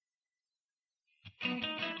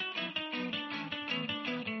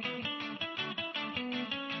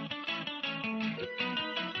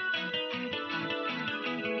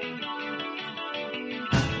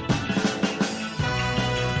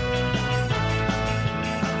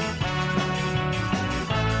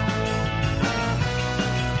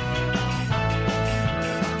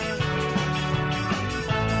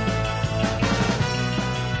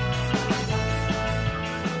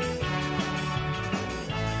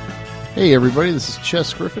Hey everybody, this is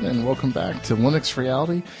Chess Griffin, and welcome back to Linux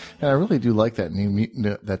Reality. And I really do like that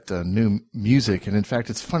new music. And in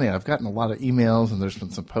fact, it's funny. I've gotten a lot of emails, and there's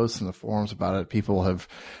been some posts in the forums about it. People have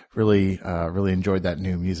really enjoyed that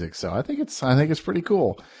new music. So I think it's pretty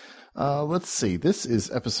cool. Let's see. This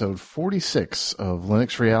is episode 46 of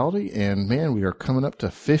Linux Reality, and man, we are coming up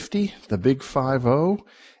to 50, the big 50.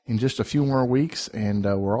 In just a few more weeks, and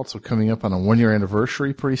we're also coming up on a 1-year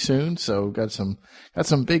anniversary pretty soon. So got some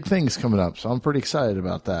big things coming up. So I'm pretty excited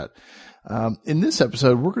about that. In this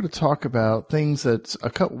episode, we're going to talk about things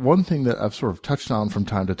one thing that I've sort of touched on from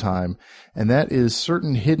time to time, and that is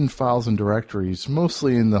certain hidden files and directories,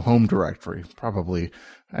 mostly in the home directory. Probably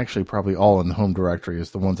all in the home directory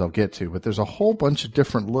is the ones I'll get to. But there's a whole bunch of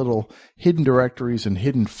different little hidden directories and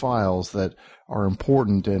hidden files that are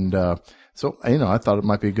important, and so, I thought it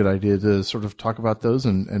might be a good idea to sort of talk about those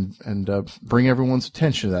and bring everyone's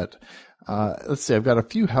attention to that. Let's see, I've got a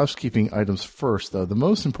few housekeeping items first, though. The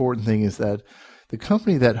most important thing is that the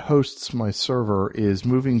company that hosts my server is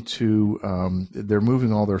moving they're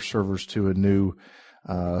moving all their servers to a new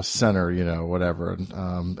center, whatever.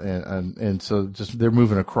 And so just they're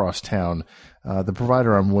moving across town. The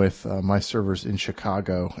provider I'm with, my server's in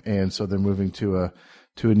Chicago, and so they're moving to a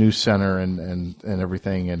new center and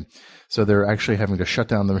everything. And so they're actually having to shut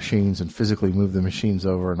down the machines and physically move the machines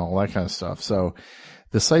over and all that kind of stuff. So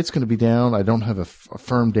the site's going to be down. I don't have a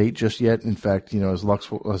firm date just yet. In fact, as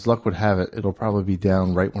luck would have it, it'll probably be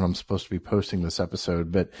down right when I'm supposed to be posting this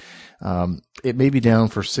episode. But it may be down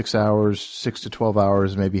for 6 to 12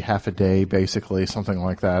 hours, maybe half a day, basically, something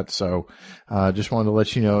like that. So just wanted to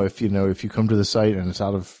let you know if you come to the site and it's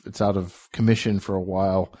out of commission for a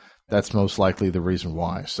while, that's most likely the reason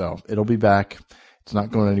why. So it'll be back. It's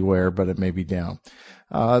not going anywhere, but it may be down.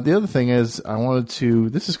 The other thing is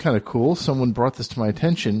this is kind of cool. Someone brought this to my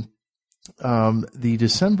attention. The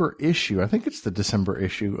December issue, I think it's the December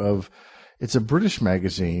issue it's a British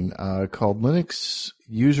magazine, called Linux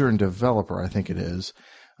User and Developer, I think it is.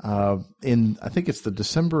 I think it's the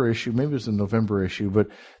December issue, maybe it was the November issue, but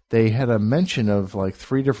they had a mention of like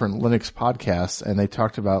 3 different Linux podcasts, and they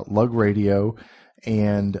talked about Lug Radio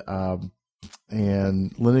and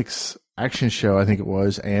Linux Action Show, I think it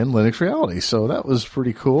was, and Linux Reality. So that was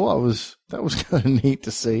pretty cool. That was kind of neat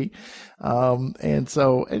to see. And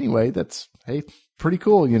so anyway, that's pretty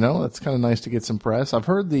cool. That's kind of nice to get some press. I've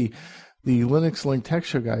heard the Linux Link Tech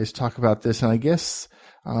Show guys talk about this, and I guess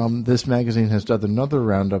this magazine has done another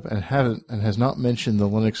roundup and has not mentioned the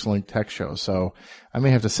Linux Link Tech Show. So I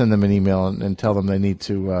may have to send them an email and tell them they need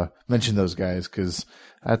to mention those guys, because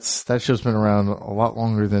that show's been around a lot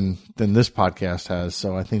longer than this podcast has.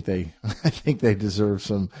 So I think they deserve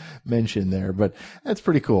some mention there. But that's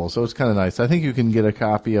pretty cool. So it's kind of nice. I think you can get a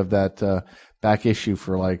copy of that back issue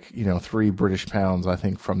for £3 I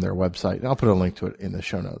think, from their website. And I'll put a link to it in the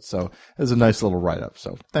show notes. So it's a nice little write-up.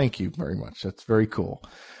 So thank you very much. That's very cool.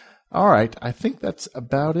 All right. I think that's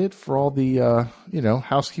about it for all the,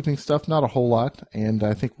 housekeeping stuff. Not a whole lot. And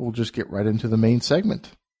I think we'll just get right into the main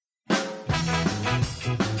segment.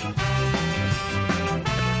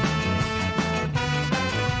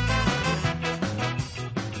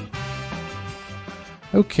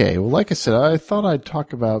 Okay, well, like I said, I thought I'd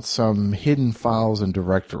talk about some hidden files and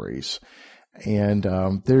directories, and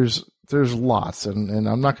there's lots, and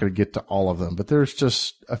I'm not going to get to all of them, but there's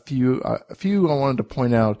just a few I wanted to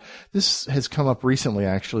point out. This has come up recently,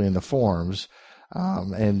 actually, in the forums,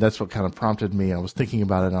 and that's what kind of prompted me. I was thinking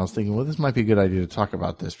about it, and I was thinking, well, this might be a good idea to talk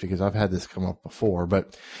about this, because I've had this come up before.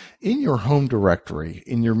 But in your home directory,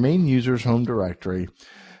 in your main user's home directory,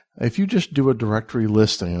 if you just do a directory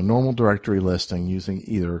listing, a normal directory listing using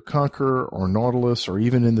either Konqueror or Nautilus, or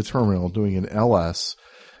even in the terminal doing an ls,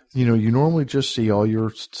 you normally just see all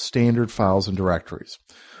your standard files and directories.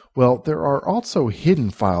 Well, there are also hidden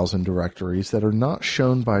files and directories that are not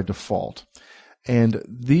shown by default. And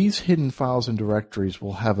these hidden files and directories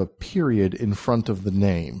will have a period in front of the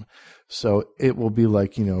name. So it will be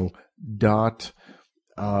like, dot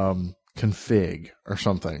config or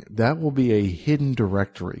something. That will be a hidden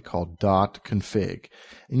directory called .config.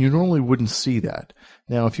 And you normally wouldn't see that.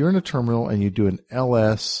 Now, if you're in a terminal and you do an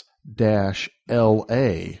ls-la,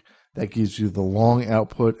 That gives you the long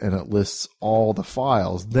output and it lists all the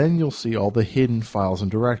files. Then you'll see all the hidden files and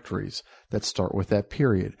directories that start with that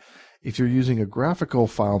period. If you're using a graphical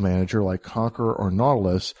file manager like Konqueror or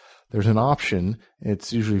Nautilus, there's an option.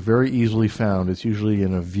 It's usually very easily found. It's usually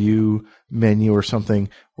in a view menu or something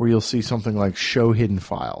where you'll see something like show hidden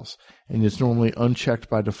files. And it's normally unchecked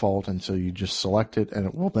by default, and so you just select it and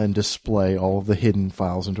it will then display all of the hidden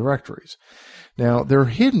files and directories. Now, they're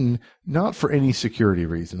hidden not for any security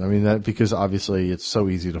reason. I mean, that because obviously it's so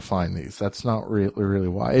easy to find these. That's not really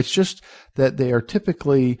why. It's just that they are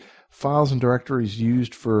typically files and directories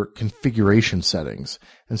used for configuration settings.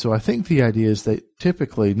 And so I think the idea is that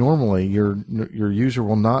normally, your user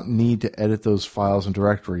will not need to edit those files and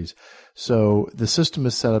directories. So the system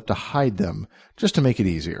is set up to hide them just to make it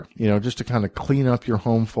easier, just to kind of clean up your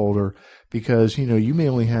home folder because, you may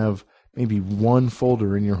only have maybe one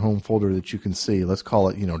folder in your home folder that you can see. Let's call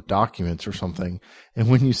it, documents or something. And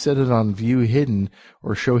when you set it on view hidden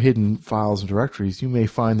or show hidden files and directories, you may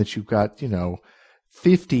find that you've got,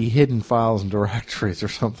 50 hidden files and directories or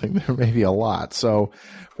something. There may be a lot. So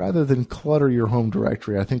rather than clutter your home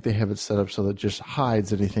directory, I think they have it set up so that it just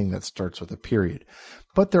hides anything that starts with a period.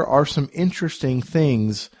 But there are some interesting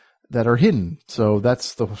things that are hidden. So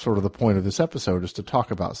that's the sort of the point of this episode, is to talk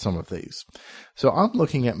about some of these. So I'm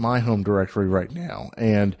looking at my home directory right now,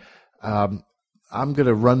 and I'm going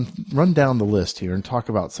to run down the list here and talk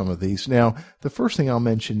about some of these. Now, the first thing I'll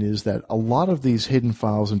mention is that a lot of these hidden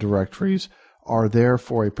files and directories are there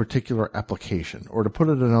for a particular application. Or to put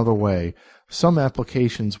it another way, some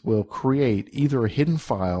applications will create either a hidden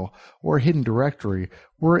file or a hidden directory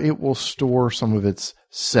where it will store some of its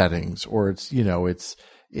settings, or it's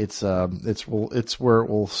where it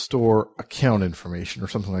will store account information or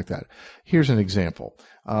something like that. Here's an example.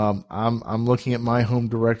 I'm looking at my home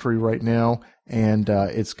directory right now, and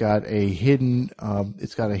it's got a hidden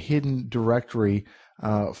directory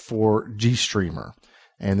for GStreamer.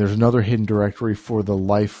 And there's another hidden directory for the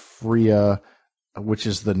Liferea, which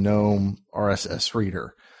is the GNOME RSS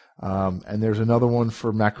reader. And there's another one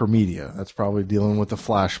for Macromedia. That's probably dealing with the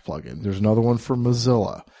Flash plugin. There's another one for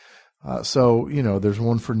Mozilla. There's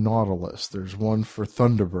one for Nautilus. There's one for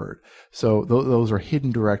Thunderbird. So those are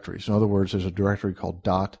hidden directories. In other words, there's a directory called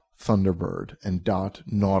 .thunderbird and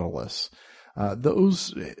 .nautilus.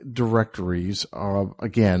 Those directories,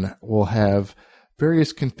 again, will have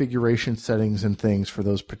various configuration settings and things for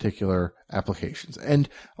those particular applications. And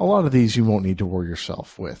a lot of these you won't need to worry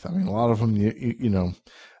yourself with. I mean, a lot of them, you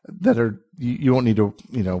won't need to,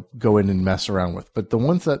 go in and mess around with. But the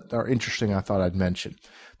ones that are interesting, I thought I'd mention.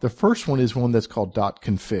 The first one is one that's called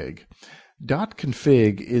 .config.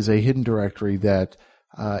 .config is a hidden directory that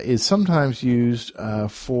is sometimes used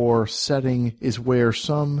for setting, is where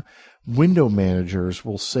some window managers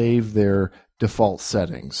will save their default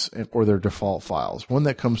settings or their default files. One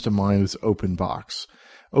that comes to mind is OpenBox.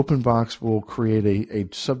 OpenBox will create a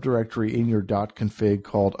subdirectory in your .config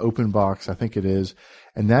called OpenBox, I think it is,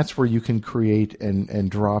 and that's where you can create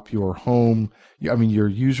and drop your your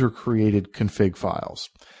user-created config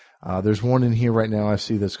files. There's one in here right now I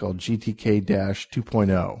see that's called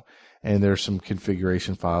GTK-2.0, and there's some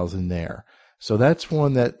configuration files in there. So that's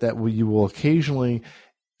one that you will occasionally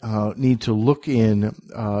need to look in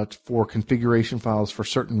for configuration files for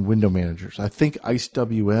certain window managers. I think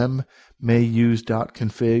IceWM may use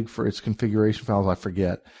 .config for its configuration files. I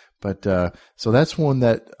forget. But so that's one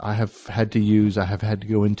that I have had to use. I have had to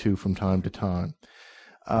go into from time to time.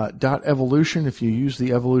 .evolution, if you use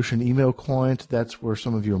the Evolution email client, that's where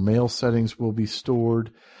some of your mail settings will be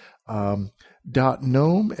stored.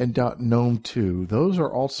 .gnome and .gnome 2, those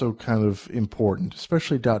are also kind of important,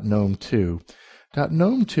 especially .gnome 2.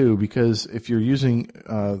 .gnome 2, because if you're using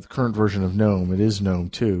the current version of GNOME, it is GNOME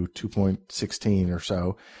 2, 2.16 or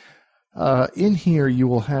so. In here, you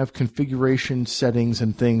will have configuration settings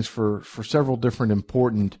and things for several different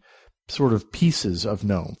important sort of pieces of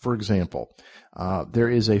GNOME. For example, there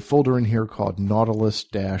is a folder in here called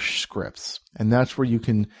Nautilus-scripts, and that's where you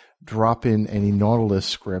can drop in any Nautilus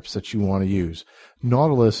scripts that you want to use.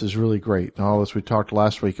 Nautilus is really great. Nautilus, we talked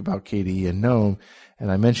last week about KDE and GNOME,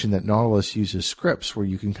 and I mentioned that Nautilus uses scripts where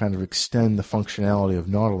you can kind of extend the functionality of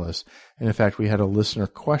Nautilus. And in fact, we had a listener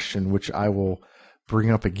question, which I will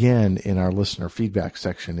bring up again in our listener feedback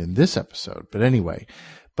section in this episode. But anyway,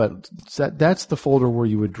 that's the folder where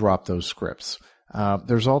you would drop those scripts.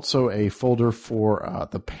 There's also a folder for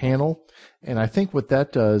the panel. And I think what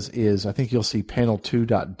that does is, I think you'll see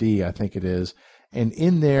panel2.d, I think it is. And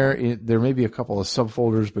in there, there may be a couple of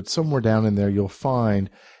subfolders, but somewhere down in there you'll find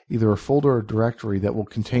either a folder or directory that will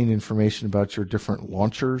contain information about your different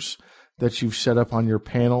launchers that you've set up on your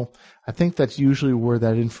panel, I think that's usually where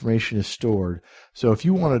that information is stored. So if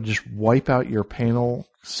you want to just wipe out your panel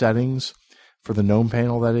settings for the GNOME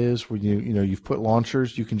panel, that is, where you've put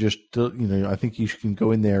launchers, you can just, I think you can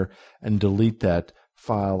go in there and delete that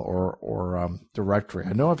file or directory.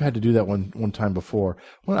 I know I've had to do that one time before.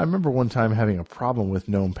 I remember one time having a problem with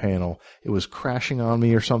GNOME panel. It was crashing on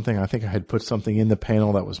me or something. I think I had put something in the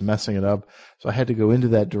panel that was messing it up. So I had to go into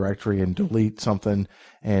that directory and delete something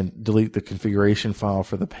and delete the configuration file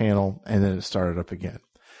for the panel, and then it started up again.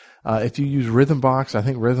 If you use Rhythmbox, I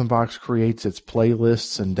think Rhythmbox creates its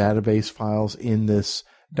playlists and database files in this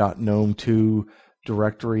 .gnome2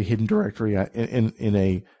 directory, hidden directory, in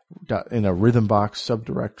a Rhythmbox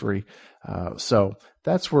subdirectory. So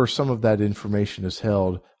that's where some of that information is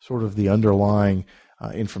held, sort of the underlying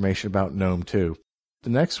information about GNOME 2.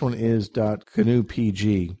 The next one is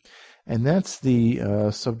 .GNU-PG, and that's the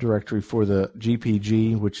subdirectory for the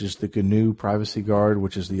GPG, which is the GNU Privacy Guard,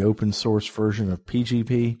 which is the open source version of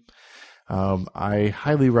PGP. I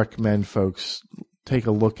highly recommend folks take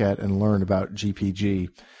a look at and learn about GPG.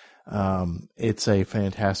 It's a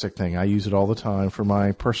fantastic thing. I use it all the time for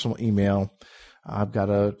my personal email. I've got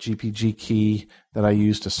a GPG key that I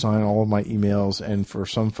use to sign all of my emails, and for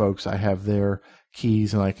some folks, I have their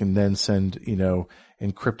keys, and I can then send,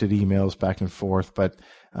 encrypted emails back and forth. But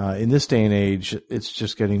in this day and age, it's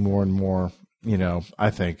just getting more and more, I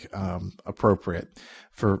think, appropriate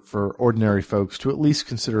for ordinary folks to at least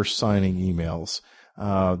consider signing emails.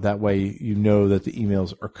 That way you know that the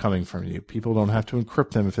emails are coming from you. People don't have to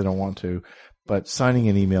encrypt them if they don't want to, but signing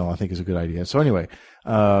an email I think is a good idea. So anyway,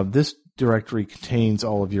 this directory contains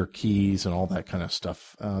all of your keys and all that kind of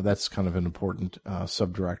stuff. That's kind of an important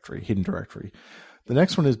subdirectory, hidden directory. The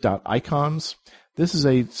next one is .icons. This is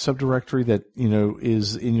a subdirectory that,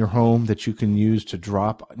 is in your home that you can use to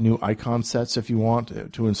drop new icon sets if you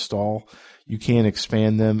want to install. You can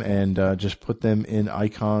expand them and just put them in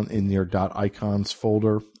your .icons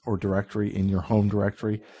folder or directory in your home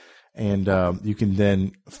directory. And you can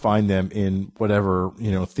then find them in whatever,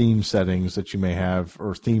 theme settings that you may have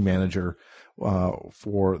or theme manager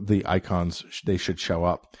for the icons. They should show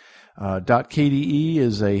up. .kde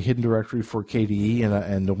is a hidden directory for KDE,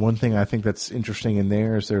 and the one thing I think that's interesting in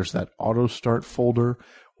there is there's that auto start folder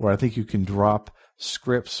where I think you can drop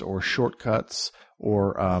scripts or shortcuts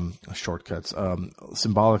or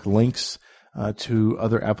symbolic links to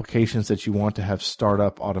other applications that you want to have start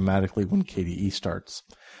up automatically when KDE starts.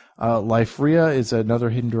 Liferea is another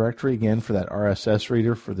hidden directory, again, for that RSS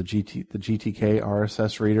reader, for the GTK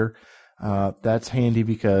RSS reader. That's handy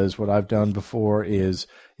because what I've done before is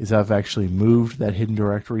I've actually moved that hidden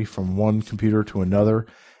directory from one computer to another,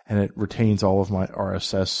 and it retains all of my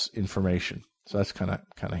RSS information. So that's kind of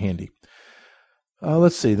handy.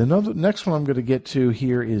 Let's see. The next one I'm going to get to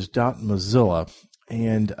here is .mozilla,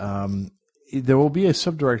 and there will be a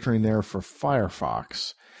subdirectory in there for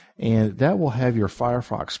Firefox, and that will have your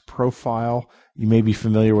Firefox profile. You may be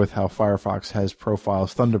familiar with how Firefox has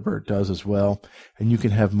profiles. Thunderbird does as well. And you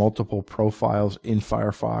can have multiple profiles in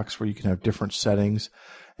Firefox where you can have different settings.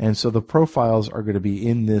 And so the profiles are going to be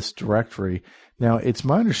in this directory. Now, it's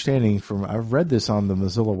my understanding I've read this on the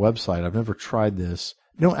Mozilla website. I've never tried this.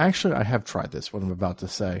 No, actually, I have tried this, what I'm about to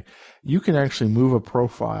say. You can actually move a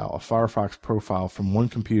Firefox profile from one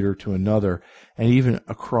computer to another, and even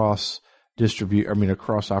across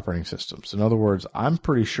operating systems. In other words, I'm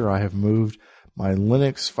pretty sure I have moved my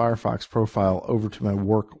Linux Firefox profile over to my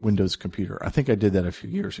work Windows computer. I think I did that a few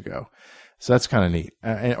years ago. So that's kind of neat.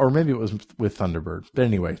 Or maybe it was with Thunderbird. But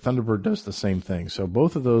anyway, Thunderbird does the same thing. So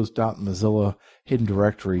both of those .mozilla hidden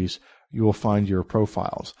directories, you will find your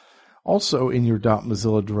profiles. Also in your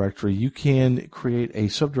 .mozilla directory, you can create a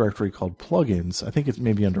subdirectory called plugins. I think it's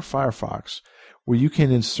maybe under Firefox, where you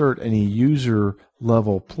can insert any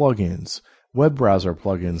user-level plugins, web browser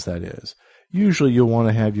plugins, that is. Usually you'll want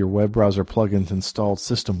to have your web browser plugins installed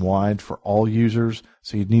system-wide for all users,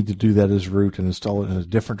 so you'd need to do that as root and install it in a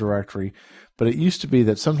different directory. But it used to be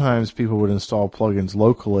that sometimes people would install plugins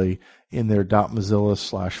locally in their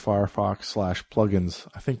 .mozilla/firefox/plugins,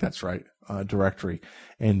 I think that's right, directory.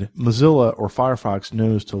 And Mozilla or Firefox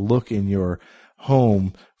knows to look in your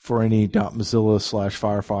home for any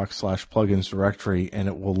 .mozilla/firefox/plugins directory, and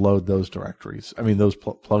it will load those directories. Those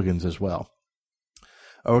plugins as well.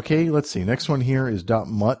 Okay, let's see. Next one here is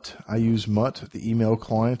 .mut. I use Mut, the email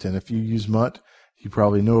client, and if you use Mut, you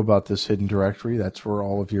probably know about this hidden directory. That's where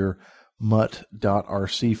all of your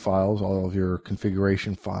mut.rc files, all of your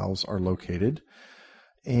configuration files are located.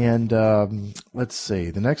 And let's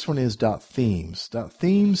see. The next one is .themes.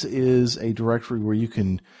 .themes is a directory where you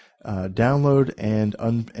can download and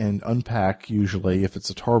unpack, usually if it's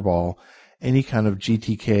a tarball, any kind of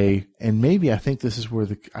GTK, and maybe I think this is where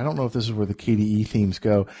I don't know if this is where the KDE themes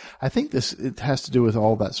go. I think it has to do with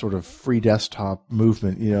all that sort of free desktop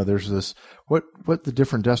movement. There's this, what the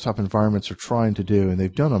different desktop environments are trying to do, and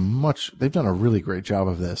they've done a really great job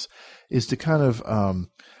of this, is to kind of,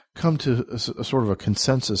 come to a sort of a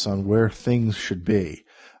consensus on where things should be,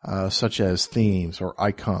 such as themes or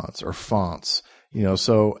icons or fonts, and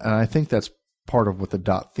I think that's part of what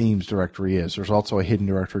the .themes directory is. There's also a hidden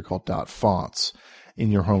directory called .fonts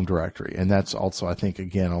in your home directory. And that's also, I think,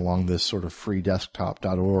 again, along this sort of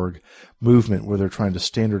freedesktop.org movement where they're trying to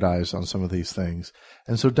standardize on some of these things.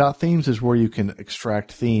 And so .themes is where you can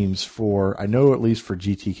extract themes for, I know at least for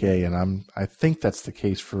GTK, and I think that's the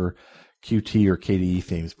case for Qt or KDE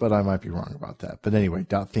themes, but I might be wrong about that. But anyway,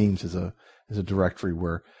 .themes is a directory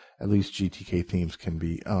where at least GTK themes can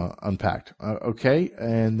be unpacked. Okay,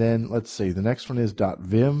 and then let's see. The next one is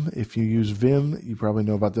 .vim. If you use Vim, you probably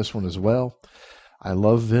know about this one as well. I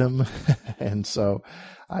love Vim, and so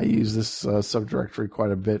I use this subdirectory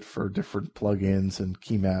quite a bit for different plugins and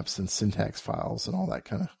key maps and syntax files and all that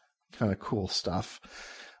kind of cool stuff.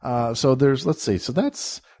 So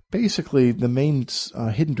that's basically the main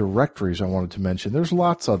hidden directories I wanted to mention. There's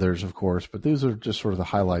lots others, of course, but these are just sort of the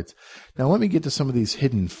highlights. Now let me get to some of these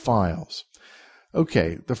hidden files.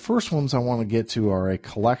 Okay, the first ones I want to get to are a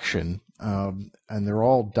collection, and they're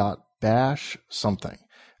all .bash something.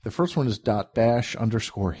 The first one is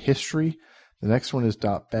 .bash_history. The next one is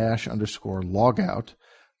 .bash_logout.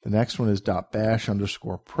 The next one is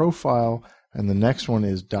 .bash_profile, and the next one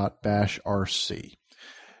is .bashrc.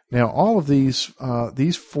 Now, all of these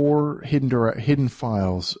four hidden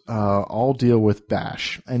files all deal with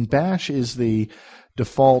Bash, and Bash is the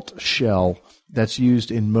default shell that's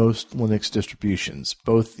used in most Linux distributions,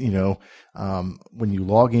 both when you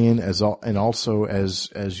log in and also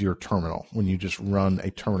as your terminal when you just run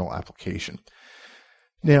a terminal application.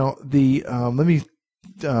 Now, let me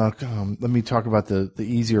talk about the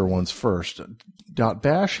easier ones first.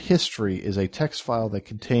 .bash history is a text file that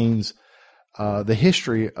contains the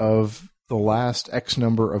history of the last X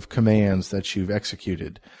number of commands that you've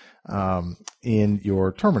executed in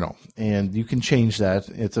your terminal. And you can change that.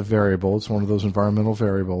 It's a variable. It's one of those environmental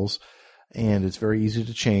variables. And it's very easy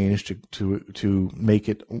to change to make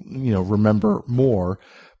it, remember more.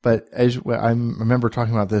 But as I remember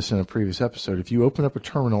talking about this in a previous episode, if you open up a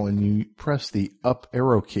terminal and you press the up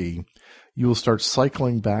arrow key, you will start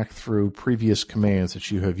cycling back through previous commands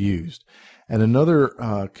that you have used. And another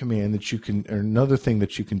another thing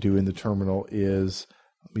that you can do in the terminal is,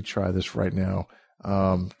 let me try this right now.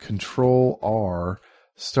 Control R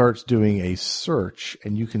starts doing a search,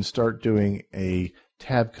 and you can start doing a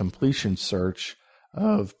tab completion search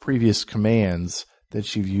of previous commands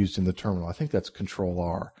that you've used in the terminal. I think that's Control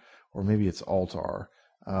R, or maybe it's Alt R.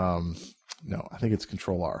 No, I think it's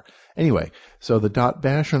Control R. Anyway, so the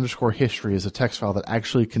 .bash_history is a text file that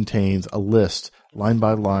actually contains a list, line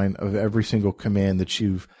by line, of every single command that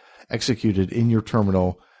you've executed in your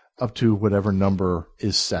terminal up to whatever number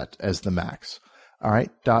is set as the max. All right,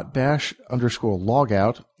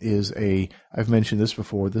 .bash_logout is I've mentioned this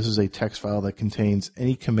before, this is a text file that contains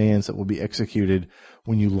any commands that will be executed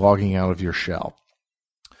when you're logging out of your shell.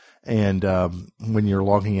 And when you're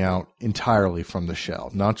logging out entirely from the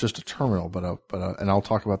shell, not just a terminal, but and I'll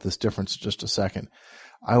talk about this difference in just a second.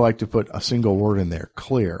 I like to put a single word in there,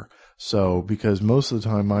 clear. So because most of the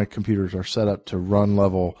time my computers are set up to run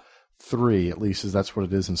level 3, at least as that's what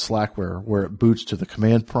it is in Slackware, where it boots to the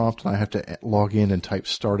command prompt and I have to log in and type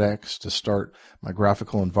startx to start my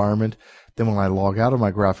graphical environment. Then when I log out of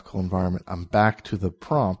my graphical environment, I'm back to the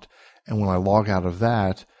prompt. And when I log out of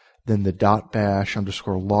that, then the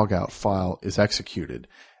 .bash_logout file is executed.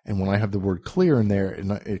 And when I have the word clear in there,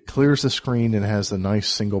 it clears the screen and has a nice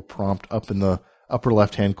single prompt up in the upper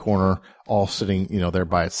left-hand corner, all sitting, there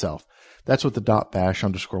by itself. That's what the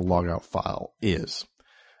 .bash_logout file is.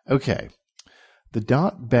 Okay. The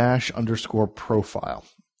 .bash_profile.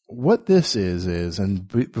 What this is, and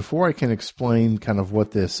before I can explain kind of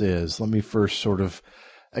what this is, let me first sort of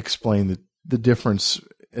explain the difference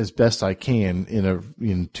as best I can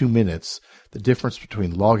in 2 minutes, the difference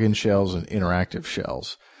between login shells and interactive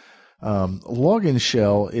shells. Login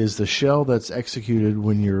shell is the shell that's executed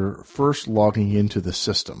when you're first logging into the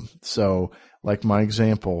system. So like my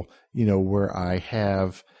example, where I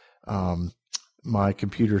have my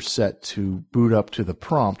computer set to boot up to the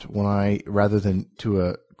prompt rather than to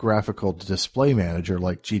a graphical display manager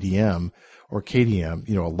like GDM or KDM,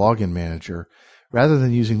 a login manager. Rather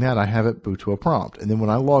than using that, I have it boot to a prompt. And then when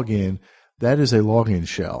I log in, that is a login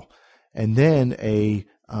shell. And then a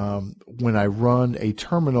when I run a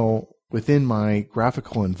terminal within my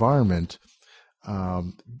graphical environment,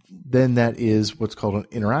 then that is what's called an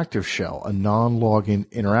interactive shell, a non-login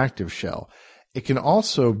interactive shell. It can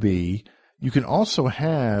also be, you can also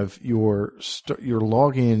have your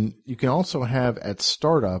login, you can also have at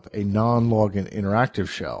startup a non-login interactive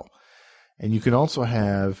shell. And you can also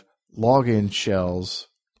have login shells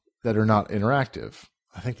that are not interactive.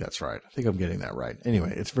 I think that's right. I think I'm getting that right.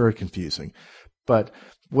 Anyway, it's very confusing. But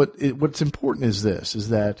what's important is this, is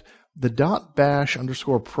that the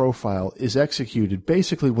 .bash_profile is executed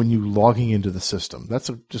basically when you're logging into the system. That's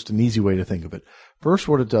just an easy way to think of it. First,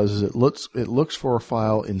 what it does is it looks for a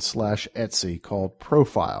file in /etc called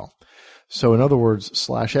profile. So in other words,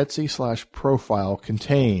 /etc/profile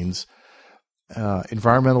contains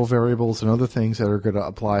environmental variables and other things that are going to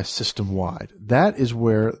apply system-wide. That is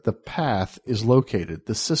where the path is located,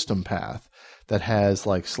 the system path that has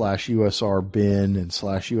like /usr bin and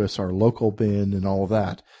 /usr local bin and all of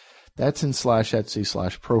that. That's in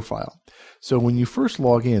 /etc/profile. So when you first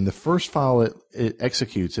log in, the first file it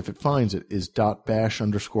executes, if it finds it, is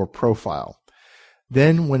 .bash_profile.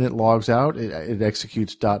 Then when it logs out, it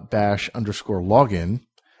executes .bash_login.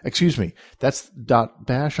 Excuse me, that's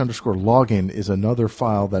 .bash_login is another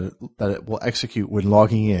file that it will execute when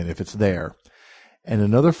logging in if it's there. And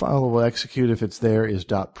another file it will execute if it's there is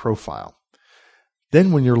 .profile.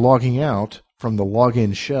 Then when you're logging out from the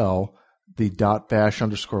login shell, the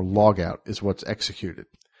 .bash_logout is what's executed.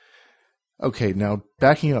 Okay, now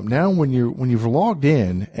backing up, now when you've logged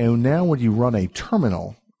in, and now when you run a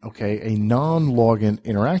terminal, okay, a non-login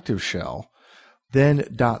interactive shell, then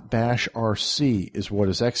 .bashrc is what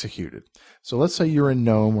is executed. So let's say you're in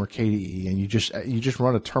GNOME or KDE and you just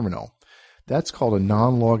run a terminal. That's called a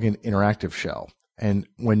non-login interactive shell. And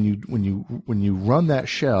when you run that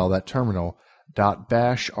shell, that terminal,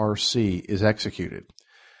 .bashrc is executed.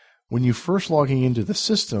 When you first logging into the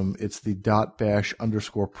system, it's the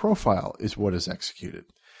 .bash_profile is what is executed.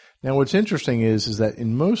 Now what's interesting is that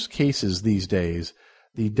in most cases these days,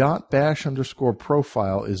 the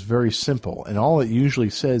 .bash_profile is very simple, and all it usually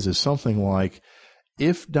says is something like,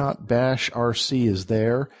 if .bashrc is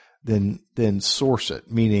there, then source it,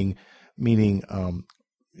 meaning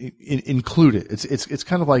include it. It's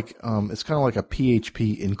kind of like a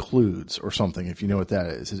PHP includes or something, if you know what that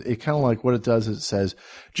is. It kind of like what it does is it says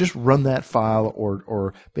just run that file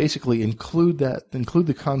or basically include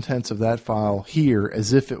the contents of that file here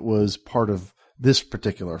as if it was part of this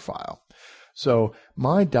particular file. So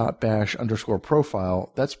my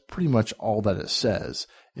 .bash_profile, that's pretty much all that it says,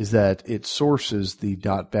 is that it sources the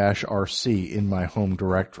 .bashrc in my home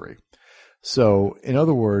directory. So in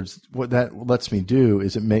other words, what that lets me do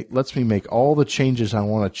is lets me make all the changes I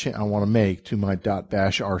want to make to my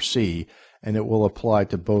 .bashrc, and it will apply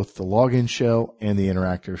to both the login shell and the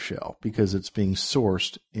interactive shell because it's being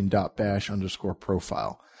sourced in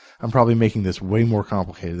 .bash_profile. I'm probably making this way more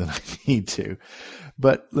complicated than I need to,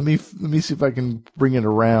 but let me see if I can bring it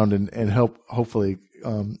around and hopefully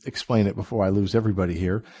explain it before I lose everybody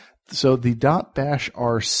here. So the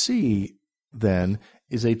 .bashrc then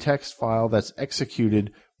is a text file that's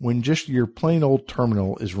executed when just your plain old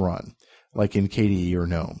terminal is run, like in KDE or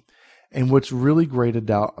GNOME. And what's really great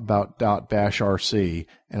about .bashrc,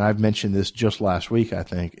 and I've mentioned this just last week, I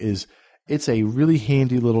think, is it's a really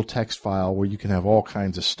handy little text file where you can have all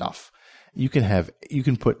kinds of stuff. You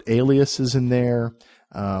can put aliases in there.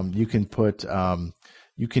 You can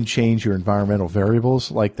change your environmental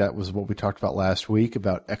variables, like that was what we talked about last week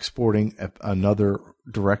about exporting another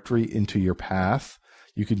directory into your path.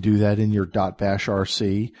 You can do that in your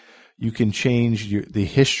 .bashrc. You can change the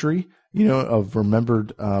history, of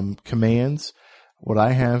remembered commands. What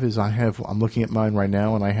I have is I'm looking at mine right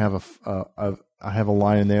now, and I have a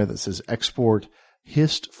line in there that says export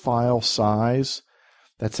hist file size.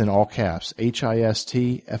 That's in all caps.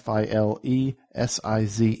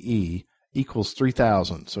 HISTFILESIZE equals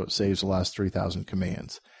 3000. So it saves the last 3000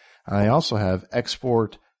 commands. And I also have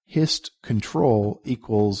export hist control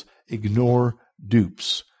equals ignore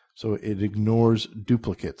dupes. So it ignores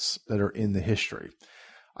duplicates that are in the history.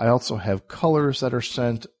 I also have colors that are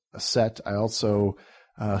set. I also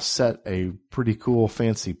set a pretty cool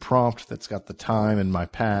fancy prompt that's got the time and my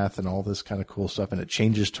path and all this kind of cool stuff. And it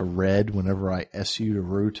changes to red whenever I su to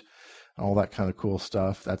root, all that kind of cool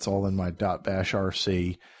stuff. That's all in my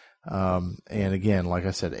 .bashrc. And again, like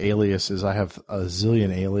I said, aliases, I have a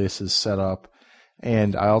zillion aliases set up.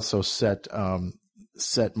 And I also set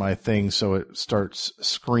my thing so it starts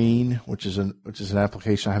screen, which is an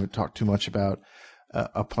application I haven't talked too much about,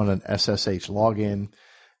 upon an SSH login.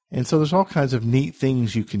 And so there's all kinds of neat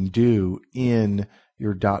things you can do in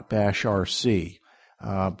your .bashrc.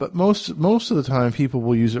 But most of the time, people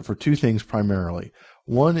will use it for two things primarily.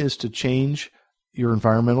 One is to change your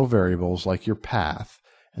environmental variables, like your path,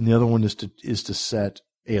 and the other one is to set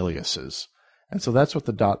aliases. And so that's what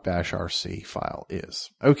the .bashrc file is.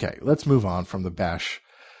 Okay, let's move on from the bash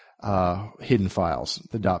hidden files,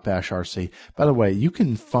 the .bashrc. By the way, you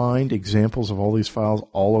can find examples of all these files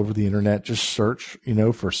all over the internet. Just search,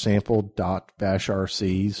 for sample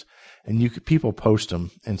 .bashrcs, and people post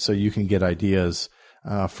them, and so you can get ideas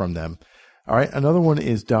from them. All right, another one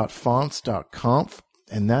is .fonts.conf,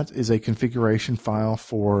 and that is a configuration file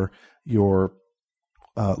for your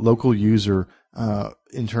local user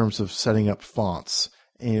in terms of setting up fonts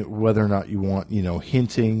and whether or not you want,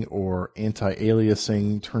 hinting or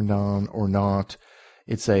anti-aliasing turned on or not.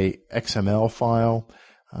 It's a XML file,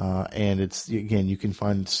 and you can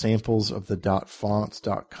find samples of the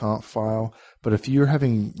 .fonts.conf file. But if you're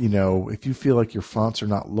having, if you feel like your fonts are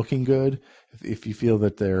not looking good, if you feel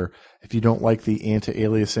that if you don't like the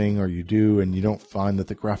anti-aliasing, or you do, and you don't find that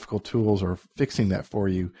the graphical tools are fixing that for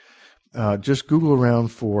you, just Google around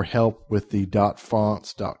for help with the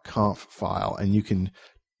 .fonts.conf file, and you can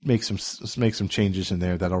make some changes in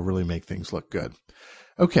there that'll really make things look good.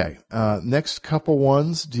 Okay, next couple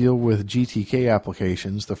ones deal with GTK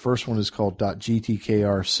applications. The first one is called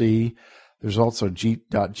 .gtkrc. There's also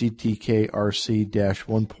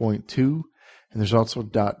 .gtkrc-1.2, and there's also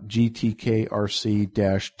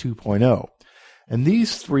 .gtkrc-2.0. And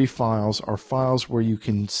these three files are files where you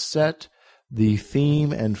can set the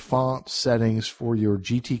theme and font settings for your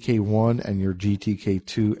GTK1 and your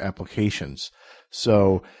GTK2 applications.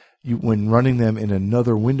 So when running them in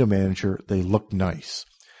another window manager, they look nice.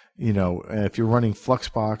 If you're running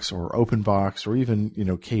Fluxbox or OpenBox or even,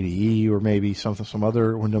 KDE or maybe some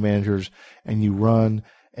other window managers, and you run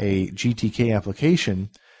a GTK application,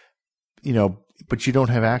 but you don't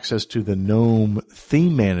have access to the GNOME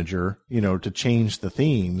theme manager, to change the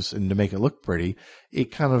themes and to make it look pretty,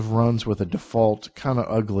 it kind of runs with a default kind of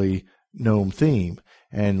ugly GNOME theme.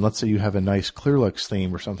 And let's say you have a nice Clearlux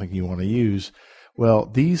theme or something you want to use. Well,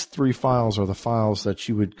 these three files are the files that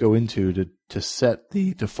you would go into to set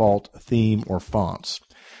the default theme or fonts.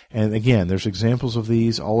 And again, there's examples of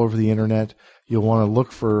these all over the internet. You'll want to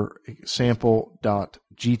look for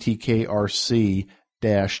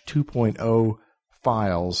sample.gtkrc-2.0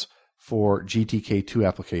 files for GTK2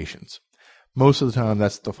 applications. Most of the time,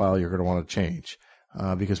 that's the file you're going to want to change,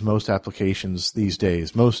 because most applications these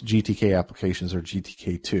days, most GTK applications are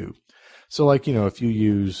GTK2. So like, if you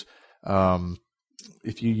use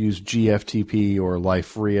GFTP or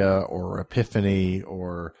Liferea or Epiphany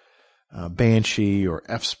or Banshee or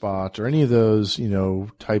FSpot or any of those,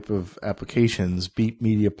 type of applications, Beep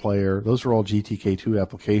Media Player, those are all GTK2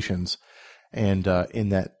 applications. And in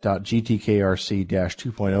that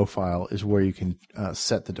 .gtkrc-2.0 file is where you can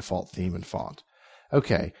set the default theme and font.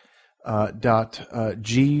 Okay,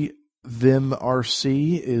 .gvimrc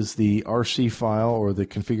is the RC file or the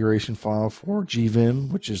configuration file for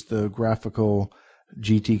GVim, which is the graphical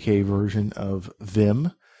GTK version of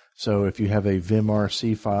Vim. So if you have a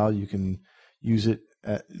vimrc file, you can use it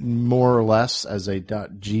more or less as a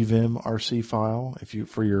 .gvimrc file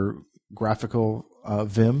for your graphical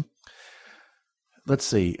Vim. Let's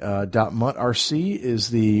see, .mutrc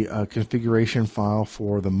is the configuration file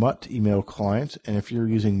for the Mutt email client, and if you're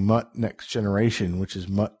using Mutt Next Generation, which is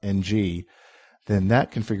muttng, then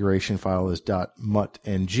that configuration file is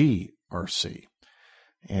 .muttngrc.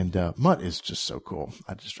 And Mutt is just so cool.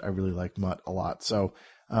 I really like Mutt a lot. So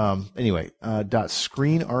anyway,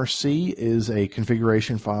 .screenrc is a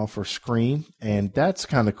configuration file for Screen, and that's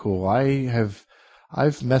kind of cool.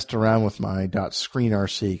 I've messed around with my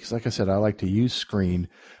 .screenrc because, like I said, I like to use Screen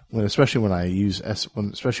especially when I use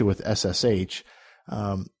especially with SSH.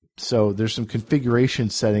 So there's some configuration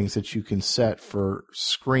settings that you can set for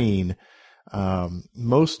Screen.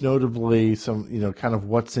 Most notably, some kind of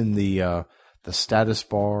what's in the status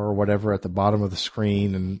bar or whatever at the bottom of the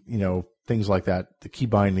screen, and things like that. The key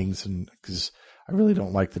bindings, and because I really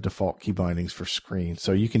don't like the default key bindings for Screen,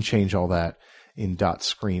 so you can change all that in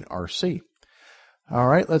 .screenrc. All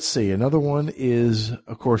right, let's see. Another one is,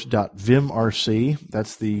 of course, .vimrc.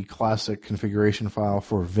 That's the classic configuration file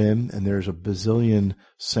for Vim, and there's a bazillion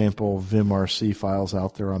sample vimrc files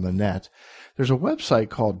out there on the net. There's a website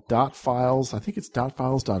called .files. I think it's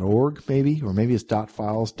 .files.org, maybe, or maybe it's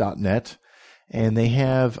 .files.net, and they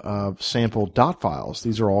have sample .files.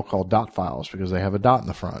 These are all called .files because they have a dot in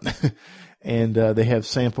the front. And they have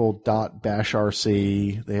sample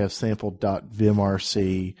 .bashrc. They have sample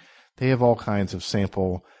 .vimrc. They have all kinds of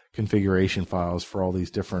sample configuration files for all these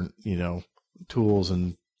different, tools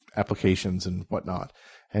and applications and whatnot.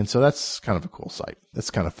 And so that's kind of a cool site.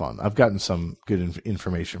 That's kind of fun. I've gotten some good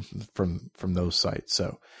information from those sites.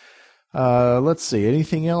 So let's see.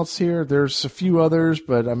 Anything else here? There's a few others,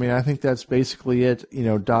 but I mean, I think that's basically it.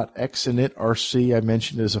 .exinitrc I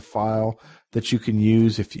mentioned is a file that you can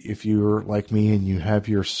use if you're like me and you have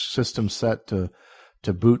your system set to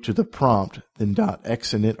boot to the prompt. Then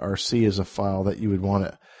 .exinitrc is a file that you would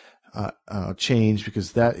want to change,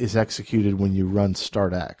 because that is executed when you run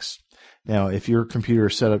startx. Now, if your computer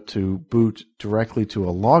is set up to boot directly to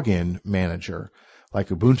a login manager, like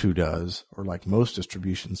Ubuntu does, or like most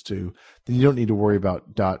distributions do, then you don't need to worry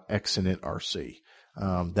about .exinitrc.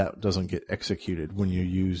 That doesn't get executed when you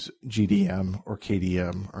use GDM or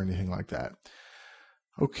KDM or anything like that.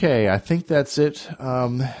 Okay, I think that's it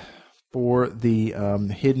for the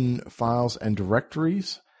hidden files and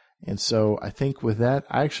directories. And so I think with that,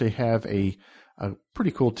 I actually have a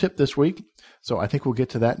pretty cool tip this week. So I think we'll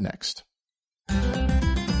get to that next.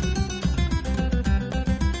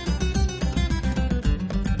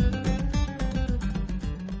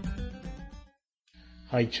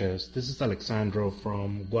 Hi Chess, this is Alexandro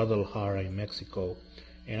from Guadalajara in Mexico,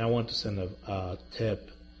 and I want to send a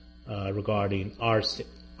tip regarding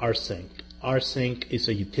rsync. Rsync is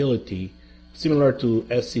a utility similar to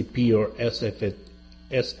SCP or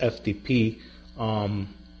SFTP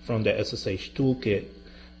from the SSH toolkit,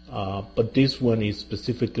 but this one is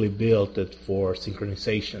specifically built for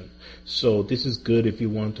synchronization. So this is good if you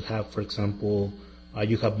want to have, for example,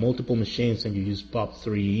 you have multiple machines and you use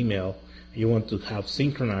POP3 email. You want to have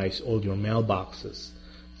synchronized all your mailboxes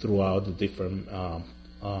throughout the different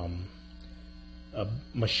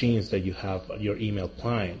machines that you have your email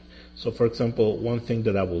client. So for example, one thing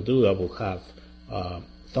that I will do, I will have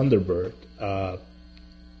Thunderbird,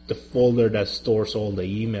 the folder that stores all the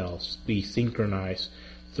emails, be synchronized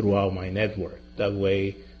throughout my network. That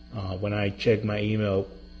way, when I check my email,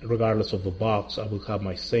 regardless of the box, I will have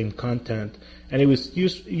my same content. And it was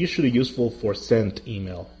usually useful for sent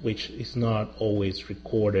email, which is not always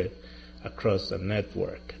recorded across the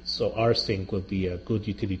network. So rsync would be a good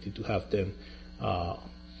utility to have them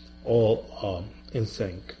all in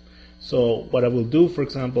sync. So what I will do, for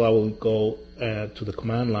example, I will go to the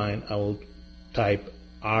command line. I will type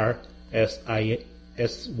rsync,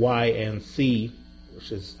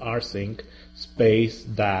 which is rsync, space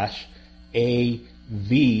dash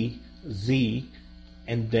avz,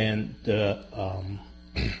 and then the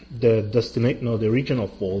original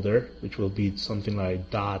folder, which will be something like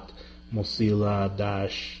 .mozilla /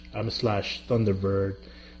 Thunderbird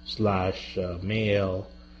 / mail.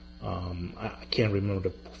 I can't remember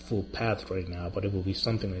the full path right now, but it will be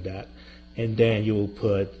something like that. And then you will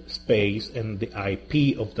put space and the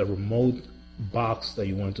IP of the remote box that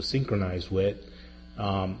you want to synchronize with.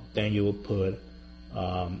 Then you will put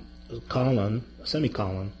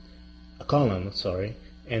semicolon,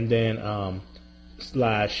 and then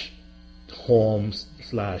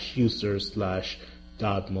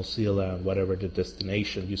 /home/users/.mozilla and whatever the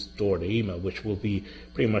destination you store the email, which will be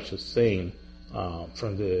pretty much the same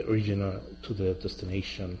from the original to the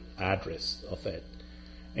destination address of it.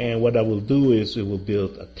 And what I will do is we will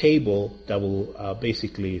build a table that will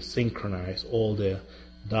basically synchronize all the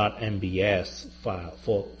 .mbs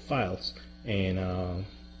files and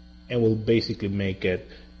will basically make it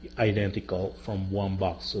identical from one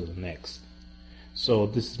box to the next. So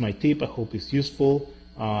this is my tip. I hope it's useful.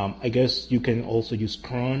 I guess you can also use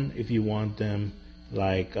cron if you want them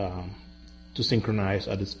to synchronize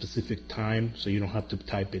at a specific time, so you don't have to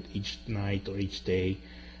type it each night or each day.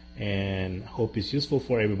 And hope it's useful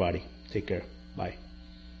for everybody. Take care. Bye.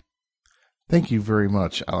 Thank you very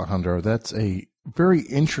much, Alejandro. That's a very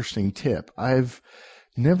interesting tip. I've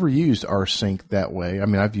never used rsync that way. I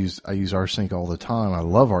mean, I use rsync all the time. I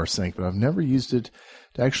love rsync, but I've never used it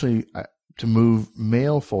to actually to move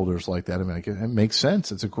mail folders like that. I mean, it makes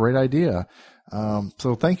sense. It's a great idea.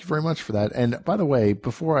 So thank you very much for that. And by the way,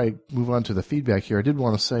 before I move on to the feedback here, I did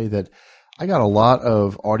want to say that I got a lot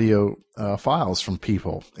of audio files from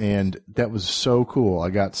people, and that was so cool. I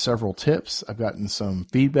got several tips. I've gotten some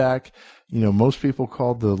feedback. Most people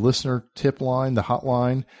called the listener tip line, the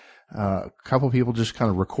hotline. A couple of people just kind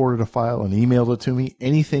of recorded a file and emailed it to me.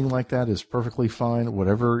 Anything like that is perfectly fine.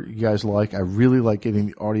 Whatever you guys like. I really like getting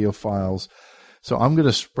the audio files. So I'm going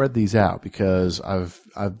to spread these out because I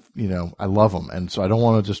love them. And so I don't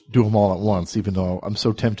want to just do them all at once, even though I'm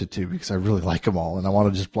so tempted to, because I really like them all and I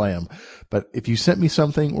want to just play them. But if you sent me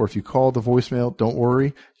something or if you called the voicemail, don't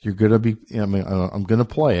worry. You're going to be, I'm going to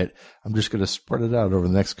play it. I'm just going to spread it out over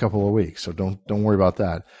the next couple of weeks. So don't worry about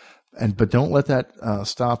that. But don't let that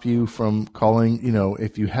stop you from calling,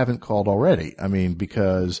 if you haven't called already. I mean,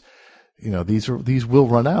 because these will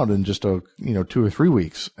run out in just 2 or 3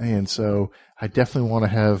 weeks. And so I definitely want to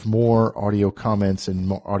have more audio comments and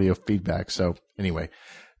more audio feedback. So anyway,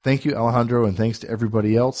 thank you, Alejandro, and thanks to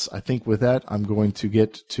everybody else. I think with that, I'm going to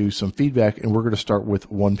get to some feedback, and we're going to start with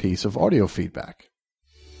one piece of audio feedback.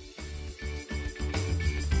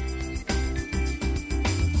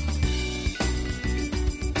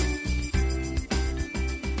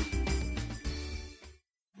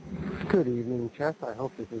 Good evening, Chess. I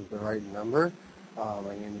hope this is the right number.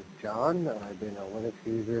 My name is John. I've been a Linux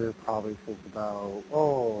user probably since about,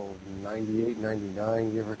 98,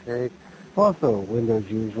 99, give or take. I'm also a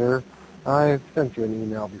Windows user. I've sent you an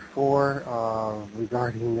email before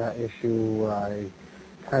regarding that issue. I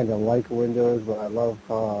kind of like Windows, but I love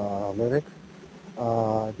Linux.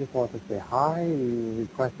 I just want to say hi. You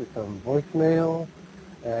requested some voicemail,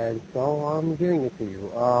 and so I'm giving it to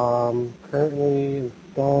you. Currently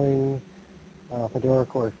installing Fedora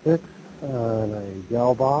Core 6 on a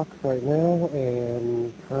Dell box right now,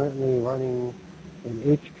 and currently running an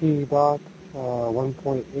HP box,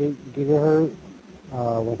 1.8 gigahertz,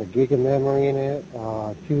 with a gig of memory in it,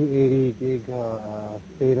 280 gig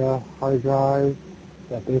SATA hard drive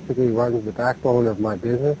that basically runs the backbone of my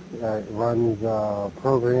business. It runs a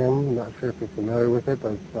program, not sure if you're familiar with it,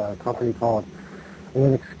 but it's a company called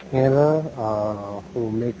Linux Canada,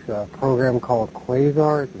 who makes a program called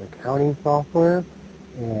Quasar. It's an accounting software,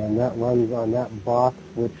 and that runs on that box,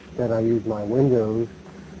 which then I use my Windows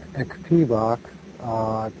XP box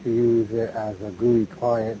to use it as a GUI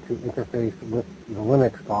client to interface with the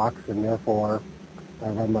Linux box, and therefore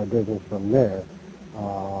I run my business from there.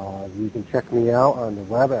 You can check me out on the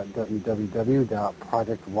web at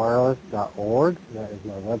www.projectwireless.org. That is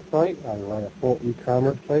my website. I run a full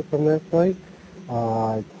e-commerce site from that site.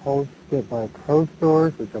 I post it by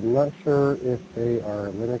ProStores, which I'm not sure if they are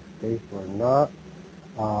Linux-based or not,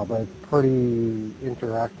 but it's a pretty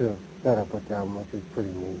interactive setup with them, which is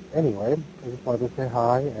pretty neat. Anyway, I just wanted to say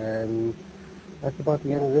hi, and that's about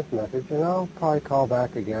the end of this message, and I'll probably call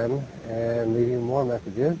back again and leave you more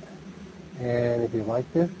messages. And if you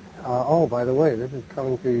like this, by the way, this is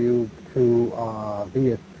coming to you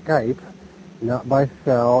via Skype, not by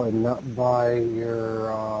cell and not by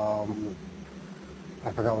your,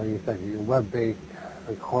 I forgot what you said, your web-based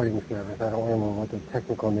recording service. I don't remember what the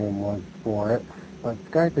technical name was for it. But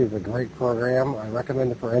Skype is a great program. I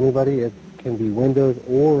recommend it for anybody. It can be Windows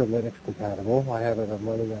or Linux compatible. I have it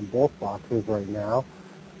running on both boxes right now.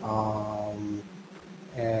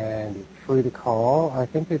 And it's free to call. I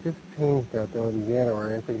think they just changed that though in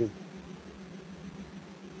January. I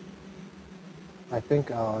think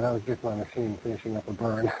that was just my machine finishing up a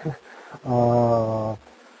burn.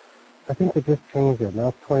 I think they just changed it. Now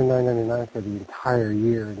it's $29.99 for the entire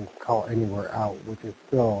year, and you can call anywhere out, which is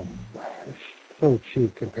still so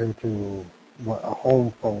cheap compared to what a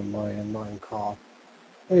home phone line costs.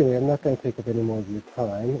 Anyway, I'm not going to take up any more of your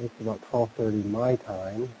time. It's about 12:30 my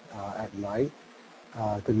time at night.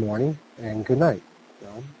 Good morning and good night. So,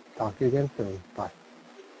 talk to you again soon. Bye.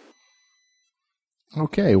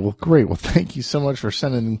 Okay, well, great. Well, thank you so much for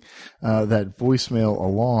sending that voicemail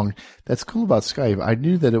along. That's cool about Skype. I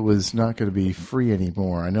knew that it was not going to be free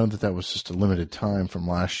anymore. I know that that was just a limited time from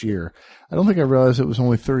last year. I don't think I realized it was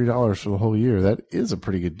only $30 for the whole year. That is a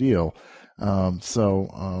pretty good deal. I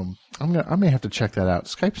may have to check that out.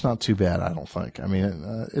 Skype's not too bad, I don't think. I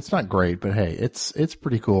mean, it's not great, but hey, it's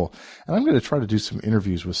pretty cool. And I'm going to try to do some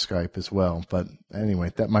interviews with Skype as well. But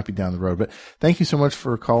anyway, that might be down the road. But thank you so much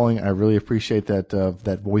for calling. I really appreciate that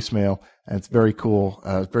voicemail. And it's very cool.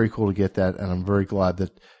 It's very cool to get that. And I'm very glad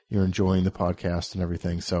that you're enjoying the podcast and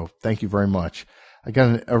everything. So thank you very much. I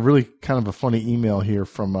got a really kind of a funny email here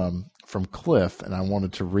from Cliff, and I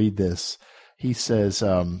wanted to read this. He says,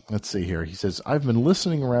 let's see here. He says, I've been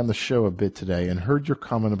listening around the show a bit today and heard your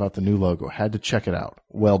comment about the new logo. Had to check it out.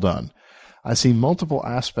 Well done. I see multiple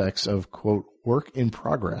aspects of, quote, work in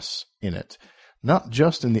progress in it. Not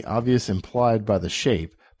just in the obvious implied by the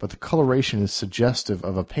shape, but the coloration is suggestive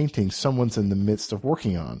of a painting someone's in the midst of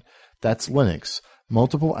working on. That's Linux.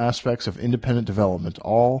 Multiple aspects of independent development,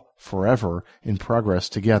 all forever in progress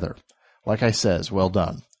together. Like I says, well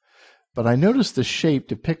done. But I notice the shape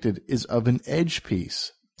depicted is of an edge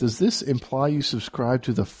piece. Does this imply you subscribe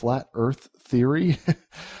to the flat earth theory?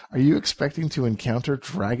 Are you expecting to encounter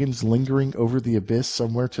dragons lingering over the abyss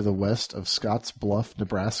somewhere to the west of Scotts Bluff,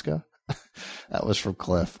 Nebraska? That was from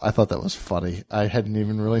Cliff. I thought that was funny. I hadn't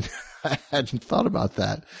thought about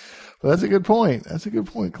that. But that's a good point. That's a good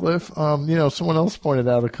point, Cliff. Someone else pointed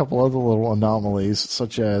out a couple other little anomalies,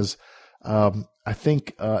 such as I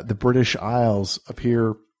think the British Isles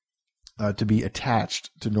appear to be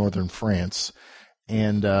attached to northern France.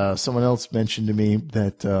 And someone else mentioned to me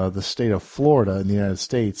that the state of Florida in the United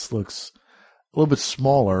States looks a little bit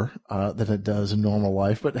smaller than it does in normal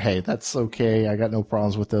life. But hey, that's okay. I got no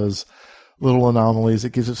problems with those little anomalies.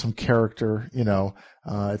 It gives it some character, you know.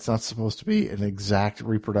 It's not supposed to be an exact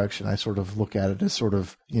reproduction. I sort of look at it as sort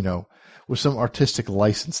of, you know, with some artistic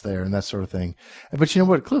license there and that sort of thing. But you know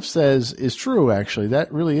what Cliff says is true, actually.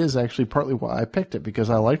 That really is actually partly why I picked it, because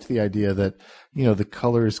I liked the idea that, you know, the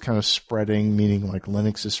color is kind of spreading, meaning like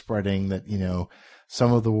Linux is spreading, that, you know,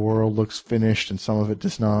 some of the world looks finished and some of it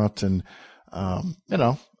does not. And, you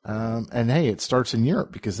know, and hey, it starts in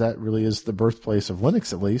Europe because that really is the birthplace of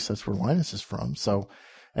Linux, at least. That's where Linus is from. So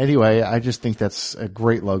anyway, I just think that's a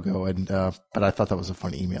great logo, and but I thought that was a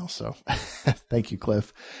fun email, so thank you,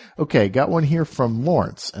 Cliff. Okay, got one here from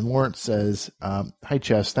Lawrence, and Lawrence says, "Hi,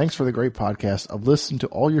 Chess. Thanks for the great podcast. I've listened to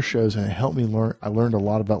all your shows, and it helped me learn. I learned a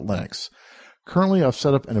lot about Linux. Currently, I've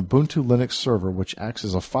set up an Ubuntu Linux server, which acts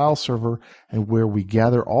as a file server, and where we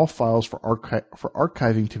gather all files for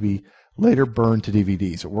archiving to be later burned to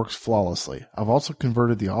DVDs. It works flawlessly. I've also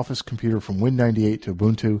converted the office computer from Win98 to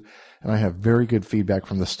Ubuntu, and I have very good feedback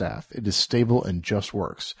from the staff. It is stable and just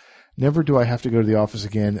works. Never do I have to go to the office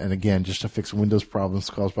again and again just to fix Windows problems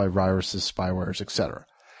caused by viruses, spywares, etc.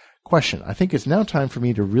 Question. I think it's now time for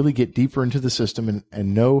me to really get deeper into the system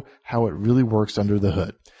and know how it really works under the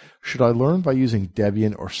hood. Should I learn by using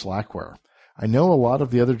Debian or Slackware? I know a lot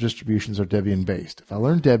of the other distributions are Debian-based. If I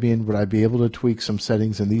learn Debian, would I be able to tweak some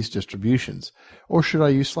settings in these distributions? Or should I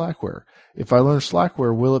use Slackware? If I learn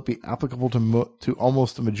Slackware, will it be applicable to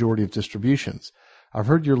almost the majority of distributions? I've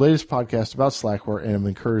heard your latest podcast about Slackware and am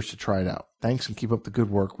encouraged to try it out. Thanks and keep up the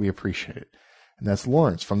good work. We appreciate it." And that's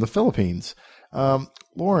Lawrence from the Philippines.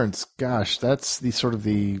 Lawrence, gosh, that's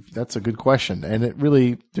a good question. And it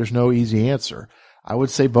really, there's no easy answer. I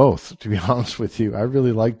would say both, to be honest with you. I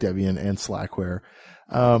really like Debian and Slackware.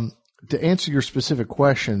 To answer your specific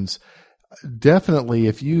questions, definitely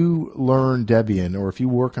if you learn Debian or if you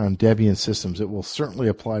work on Debian systems, it will certainly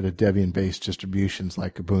apply to Debian-based distributions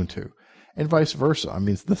like Ubuntu, and vice versa. I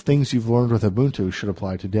mean, the things you've learned with Ubuntu should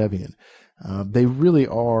apply to Debian. They really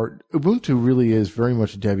are. Ubuntu really is very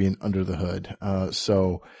much Debian under the hood.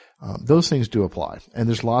 So those things do apply. And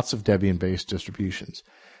there's lots of Debian-based distributions.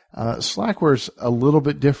 Slackware's a little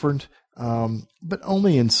bit different, but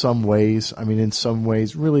only in some ways. I mean, in some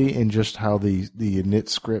ways, really in just how the init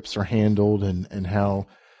scripts are handled and how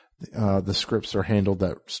the scripts are handled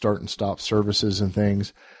that start and stop services and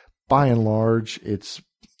things. By and large,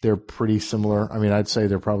 they're pretty similar. I mean, I'd say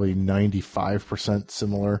they're probably 95%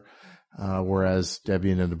 similar, whereas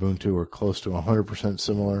Debian and Ubuntu are close to 100%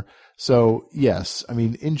 similar. So yes, I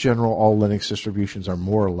mean, in general, all Linux distributions are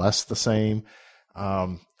more or less the same.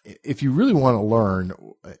 If you really want to learn,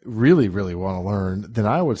 really want to learn, then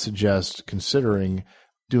I would suggest considering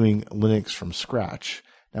doing Linux from scratch.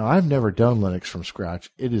 Now, I've never done Linux from scratch.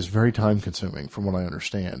 It is very time consuming from what I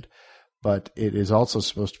understand, but it is also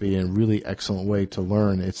supposed to be a really excellent way to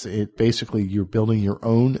learn. It basically, you're building your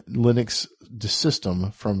own Linux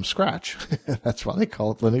system from scratch. That's why they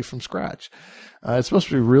call it Linux from scratch. It's supposed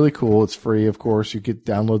to be really cool. It's free, of course. You could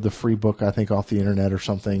download the free book, I think, off the internet or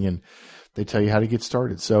something, and they tell you how to get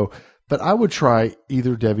started. So, but I would try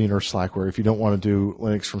either Debian or Slackware if you don't want to do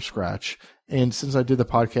Linux from scratch. And since I did the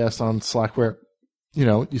podcast on Slackware, you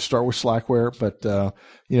know, you start with Slackware, but,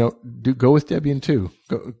 you know, go with Debian too.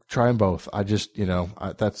 Try them both.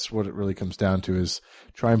 That's what it really comes down to, is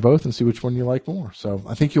try them both and see which one you like more. So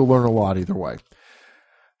I think you'll learn a lot either way.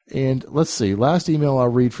 And let's see, last email I'll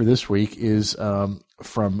read for this week is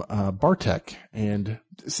from Bartek. And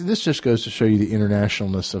see, this just goes to show you the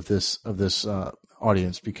internationalness of this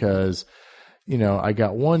audience, because, you know, I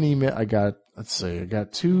got one email, I got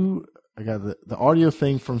two. I got the audio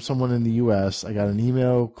thing from someone in the U.S. I got an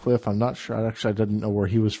email, Cliff. I'm not sure. I didn't know where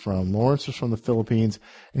he was from. Lawrence was from the Philippines.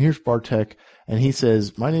 And here's Bartek. And he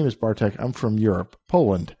says, "My name is Bartek. I'm from Europe,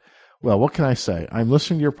 Poland. Well, what can I say? I'm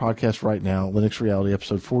listening to your podcast right now, Linux Reality,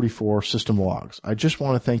 episode 44, System Logs. I just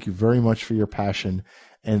want to thank you very much for your passion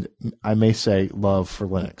and, I may say, love for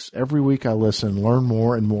Linux. Every week I listen and learn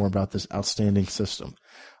more and more about this outstanding system.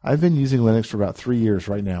 I've been using Linux for about 3 years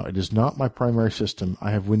right now. It is not my primary system. I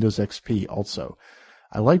have Windows XP also.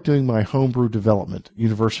 I like doing my homebrew development,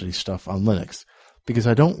 university stuff on Linux, because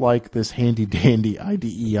I don't like this handy-dandy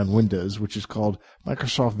IDE on Windows, which is called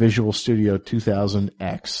Microsoft Visual Studio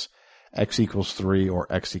 2000X. X equals 3 or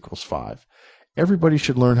X equals 5. Everybody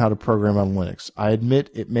should learn how to program on Linux. I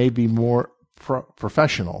admit it may be more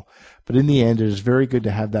professional, but in the end, it is very good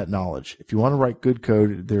to have that knowledge. If you want to write good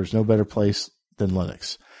code, there's no better place than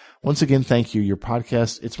Linux. Once again, thank you. Your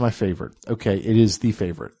podcast, it's my favorite. Okay, it is the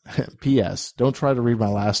favorite. P.S. Don't try to read my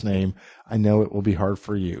last name. I know it will be hard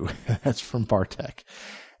for you. That's from Bartek.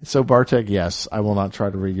 So Bartek, yes, I will not try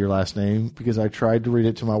to read your last name because I tried to read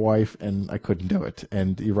it to my wife and I couldn't do it.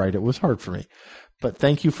 And you're right, it was hard for me. But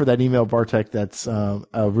thank you for that email, Bartek. That's a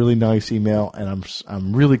really nice email, and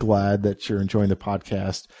I'm really glad that you're enjoying the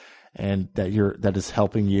podcast and that is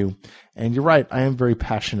helping you. And you're right, I am very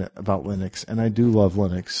passionate about Linux, and I do love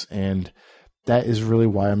Linux, and that is really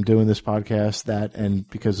why I'm doing this podcast. That and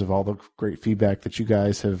because of all the great feedback that you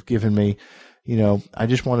guys have given me. You know, I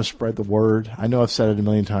just want to spread the word. I know I've said it a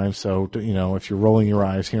million times, so, you know, if you're rolling your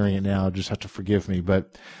eyes hearing it now, just have to forgive me.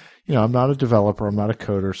 But, you know, I'm not a developer. I'm not a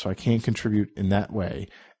coder, so I can't contribute in that way.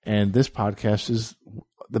 And this podcast is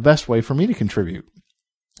the best way for me to contribute.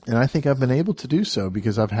 And I think I've been able to do so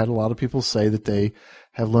because I've had a lot of people say that they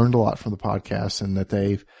have learned a lot from the podcast and that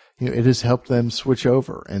they've, you know, it has helped them switch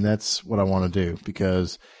over. And that's what I want to do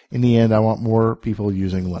because in the end, I want more people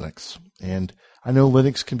using Linux. And I know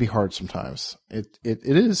Linux can be hard sometimes. It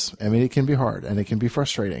is. I mean, it can be hard and it can be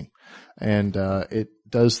frustrating and, it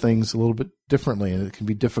does things a little bit differently and it can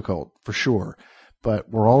be difficult for sure, but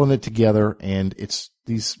we're all in it together and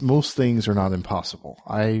most things are not impossible.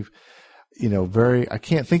 I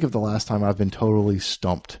can't think of the last time I've been totally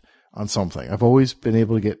stumped on something. I've always been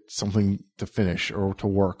able to get something to finish or to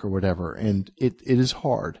work or whatever. And it is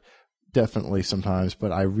hard, definitely sometimes,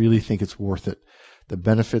 but I really think it's worth it. The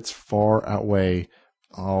benefits far outweigh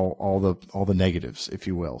all the negatives, if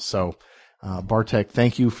you will. So, Bartek,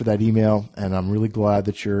 thank you for that email, and I'm really glad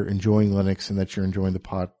that you're enjoying Linux and that you're enjoying the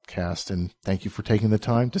podcast, and thank you for taking the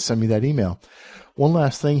time to send me that email. One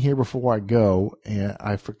last thing here before I go, and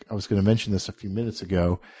I was going to mention this a few minutes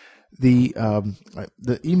ago. The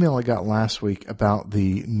email I got last week about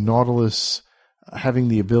the Nautilus having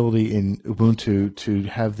the ability in Ubuntu to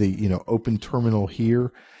have the, you know, open terminal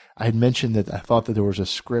here. I had mentioned that I thought that there was a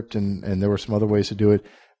script and there were some other ways to do it.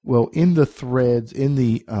 Well, in the threads, in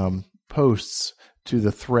the posts to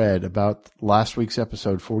the thread about last week's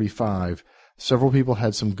episode 45, several people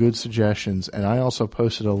had some good suggestions, and I also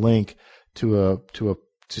posted a link to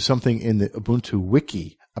something in the Ubuntu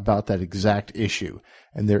wiki about that exact issue.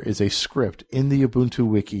 And there is a script in the Ubuntu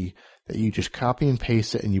wiki that you just copy and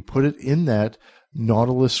paste it, and you put it in that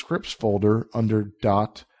Nautilus scripts folder under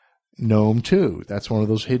 .gnome2. That's one of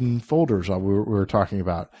those hidden folders we were talking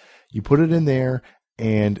about. You put it in there,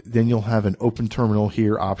 and then you'll have an open terminal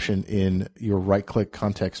here option in your right-click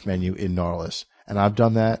context menu in Nautilus. And I've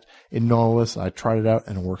done that in Nautilus. I tried it out,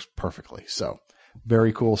 and it works perfectly. So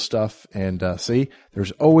very cool stuff. And see,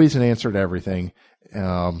 there's always an answer to everything.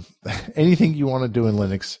 Anything you want to do in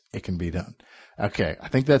Linux, it can be done. Okay, I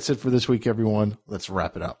think that's it for this week, everyone. Let's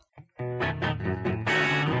wrap it up.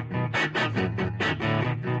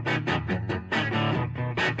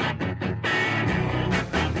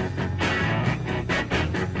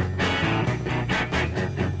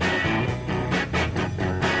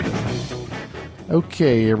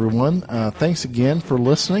 Okay, everyone. Thanks again for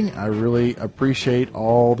listening. I really appreciate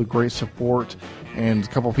all the great support. And a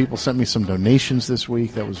couple of people sent me some donations this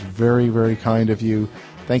week. That was very, very kind of you.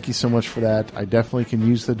 Thank you so much for that. I definitely can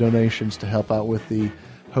use the donations to help out with the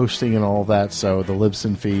hosting and all of that. So the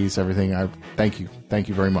Libsyn fees, everything. Thank you. Thank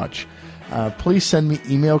you very much. Please send me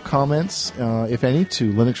email comments, if any,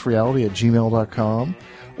 to linuxreality@gmail.com.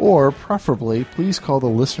 Or preferably, please call the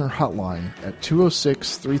listener hotline at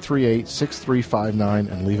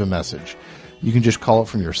 206-338-6359 and leave a message. You can just call it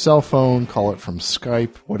from your cell phone, call it from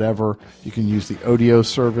Skype, whatever. You can use the Odeo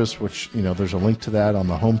service, which, you know, there's a link to that on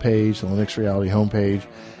the homepage, the Linux Reality homepage,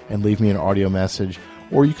 and leave me an audio message.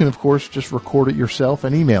 Or you can, of course, just record it yourself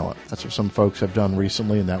and email it. That's what some folks have done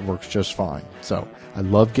recently, and that works just fine. So I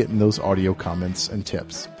love getting those audio comments and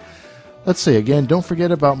tips. Let's see, again, don't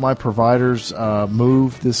forget about my provider's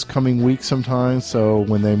move this coming week sometime. So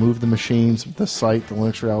when they move the machines, the site, the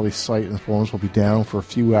Linux Reality site and forums will be down for a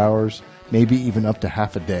few hours, maybe even up to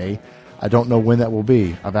half a day. I don't know when that will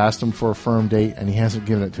be. I've asked him for a firm date, and he hasn't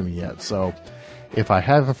given it to me yet. So if I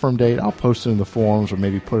have a firm date, I'll post it in the forums or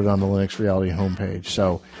maybe put it on the Linux Reality homepage.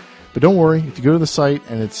 So, but don't worry, if you go to the site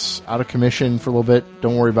and it's out of commission for a little bit,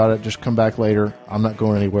 don't worry about it. Just come back later. I'm not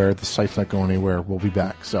going anywhere. The site's not going anywhere. We'll be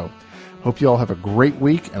back. So hope you all have a great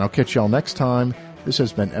week, and I'll catch you all next time. This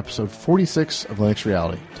has been episode 46 of Linux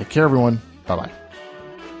Reality. Take care, everyone. Bye-bye.